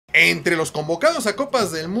Entre los convocados a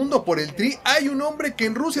Copas del Mundo por el Tri hay un hombre que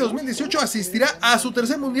en Rusia 2018 asistirá a su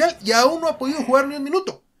tercer mundial y aún no ha podido jugar ni un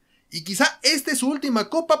minuto. Y quizá esta es su última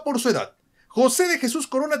copa por su edad. José de Jesús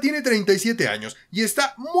Corona tiene 37 años y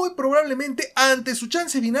está muy probablemente ante su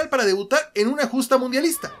chance final para debutar en una justa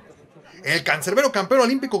mundialista. El cancerbero campeón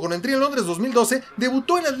olímpico con Entre en Londres 2012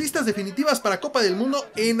 debutó en las listas definitivas para Copa del Mundo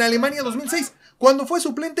en Alemania 2006, cuando fue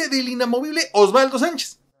suplente del inamovible Osvaldo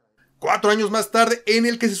Sánchez. 4 años más tarde, en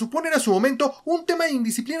el que se supone era su momento, un tema de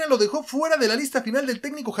indisciplina lo dejó fuera de la lista final del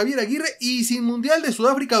técnico Javier Aguirre y sin Mundial de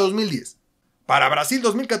Sudáfrica 2010. Para Brasil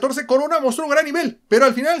 2014, Corona mostró gran nivel, pero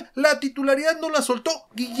al final la titularidad no la soltó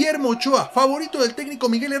Guillermo Ochoa, favorito del técnico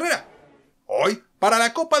Miguel Herrera. Hoy, para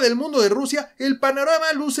la Copa del Mundo de Rusia, el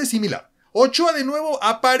panorama luce similar. Ochoa de nuevo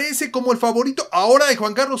aparece como el favorito ahora de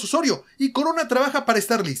Juan Carlos Osorio y Corona trabaja para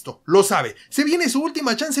estar listo, lo sabe. Se viene su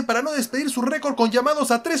última chance para no despedir su récord con llamados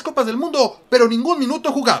a 3 Copas del Mundo, pero ningún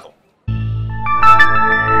minuto jugado.